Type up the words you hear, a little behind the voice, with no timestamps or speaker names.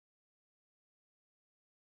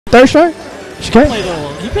third strike? Shekeib?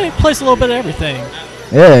 He plays a little bit of everything.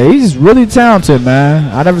 Yeah, he's really talented,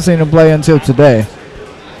 man. I never seen him play until today.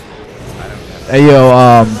 Hey, yo,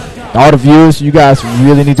 all the viewers, you guys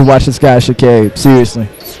really need to watch this guy, Shekeib. Seriously.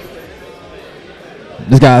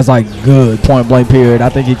 This guy's like good, point blank period. I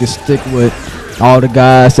think he can stick with all the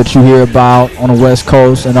guys that you hear about on the West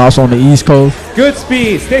Coast and also on the East Coast. Good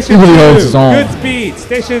speed, station he really 2. holds his own. Good speed,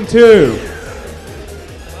 station 2.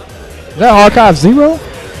 Is that Archive 0?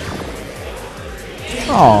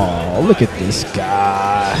 Oh, look at this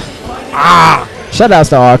guy. Shout out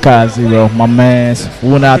to Archive 0, my mans.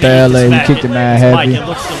 We went out to LA, we kicked him mad heavy. It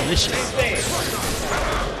looks delicious.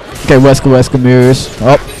 Okay, Wesker mirrors.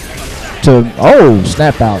 Up to,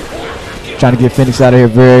 snap out. Trying to get Phoenix out of here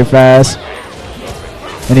very fast.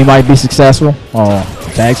 And he might be successful. Oh,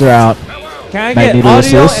 tags her out. Can I get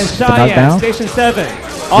Audio and Cheyenne, station 7.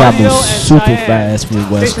 Audio and super fast for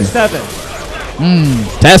Wesker. Station 7.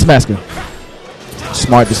 Taskmaster.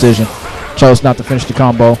 Smart decision. Chose not to finish the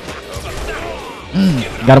combo.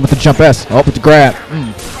 Got him with the jump S. Oh, with the grab.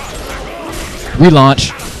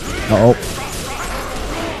 Relaunch.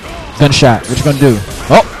 Gunshot. What you gonna do?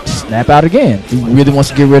 Oh, snap out again. He really wants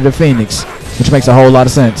to get rid of Phoenix, which makes a whole lot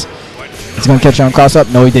of sense. He's gonna catch on cross up.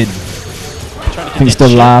 No, he didn't. I think he's still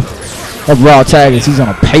alive. That raw tag is he's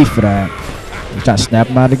gonna pay for that. He's trying to snap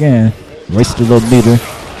him out again. Wasted a little meter.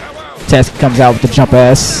 Task comes out with the jump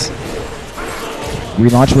S.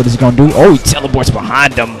 Relaunch. What is he gonna do? Oh, he teleports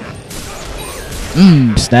behind him.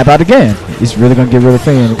 Snap out again. He's really gonna get rid of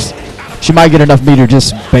Phoenix. She might get enough meter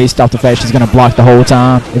just based off the fact she's gonna block the whole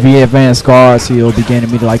time. If he advanced guards, he'll be gaining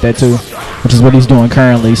meter like that too, which is what he's doing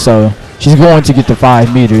currently. So she's going to get the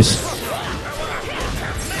 5 meters.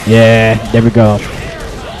 Yeah, there we go.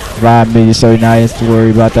 5 meters, so now he has to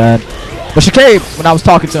worry about that. But Shekeib, when I was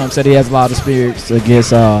talking to him, said he has a lot of spirits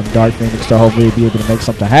against Dark Phoenix, so hopefully he'll be able to make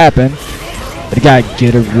something happen. But he gotta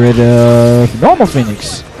get rid of normal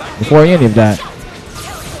Phoenix before any of that.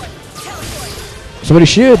 So what he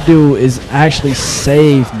should do is actually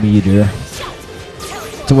save meter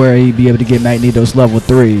to where he'd be able to get Magneto's level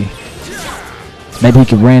 3. Maybe he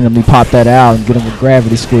can randomly pop that out and get him with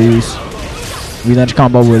gravity squeeze. Relaunch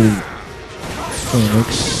combo with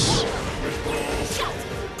Phoenix.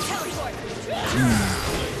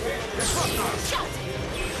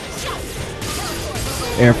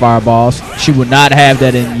 Air fireballs. She would not have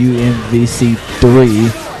that in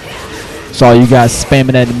MVC3. Saw you guys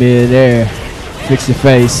spamming that in mid-air. Fix your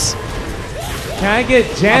face. Can I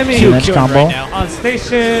get jamming combo right on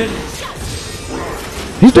station?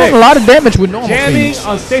 He's doing a lot of damage with normal jamming Phoenix.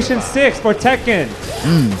 On station 6 for Tekken.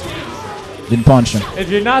 Didn't punch him. If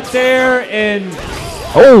you're not there in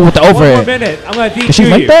with the overhead. 1 more minute, I'm gonna DQ Can she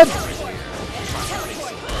make you. that?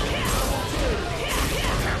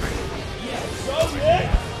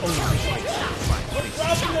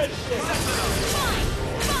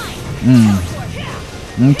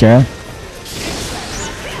 Okay.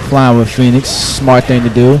 Flying with Phoenix, smart thing to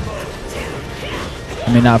do.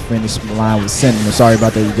 I mean, not Phoenix, flying with Sentinel. Sorry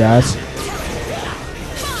about that, you guys.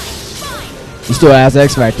 He still has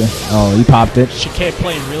X Factor. Oh, he popped it. Shekeib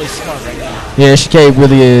playing really smart right now. Yeah, Shekeib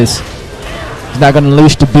really is. He's not going to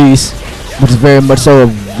unleash the beast, which is very much so a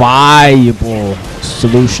viable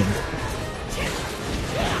solution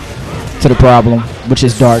to the problem, which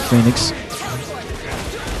is Dark Phoenix.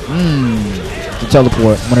 The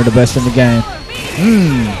teleport, one of the best in the game.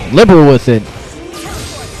 Liberal with it.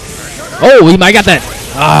 Oh, he might got that.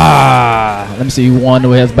 Let me see who won the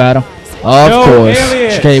his battle. Of course,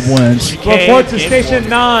 Shekeib wins. Report to station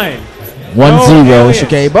 9. 1-0,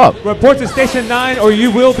 Shekeib up. Report to station 9 or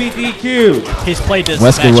you will be DQ'd. He's played this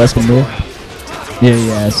Wesker match move. Yeah, he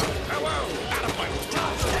has.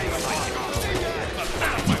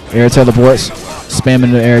 Air teleports,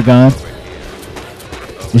 spamming the air gun.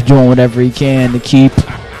 He's doing whatever he can to keep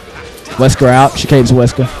Wesker out. Shekeib's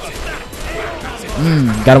Wesker.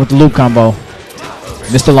 Got him with the loop combo.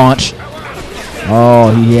 Missed the launch.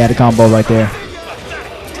 Oh, he had a combo right there.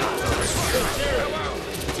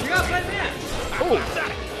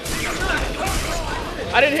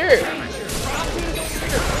 I didn't hear it.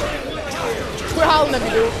 Quit hollering at me,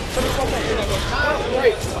 dude.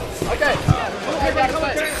 Great. Okay.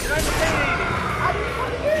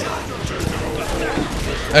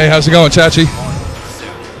 Hey, how's it going, Chachi?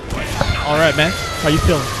 All right, man. How you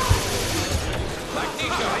feeling?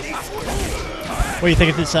 What do you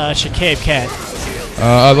think of this Shekeib cat?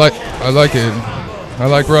 I like it. I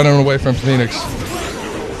like running away from Phoenix.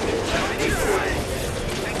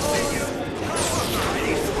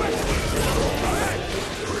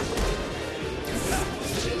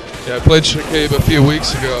 Yeah, I played Shekeib a few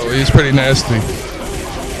weeks ago. He's pretty nasty.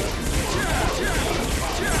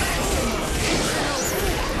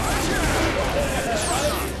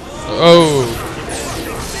 Oh.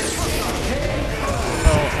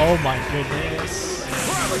 Oh my goodness.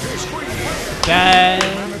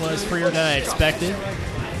 That was freer than I expected.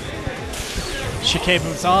 Shekeib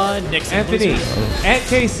moves on. Nixon Anthony, loses. Aunt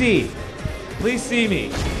KC, please see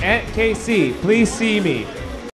me. Aunt KC, please see me.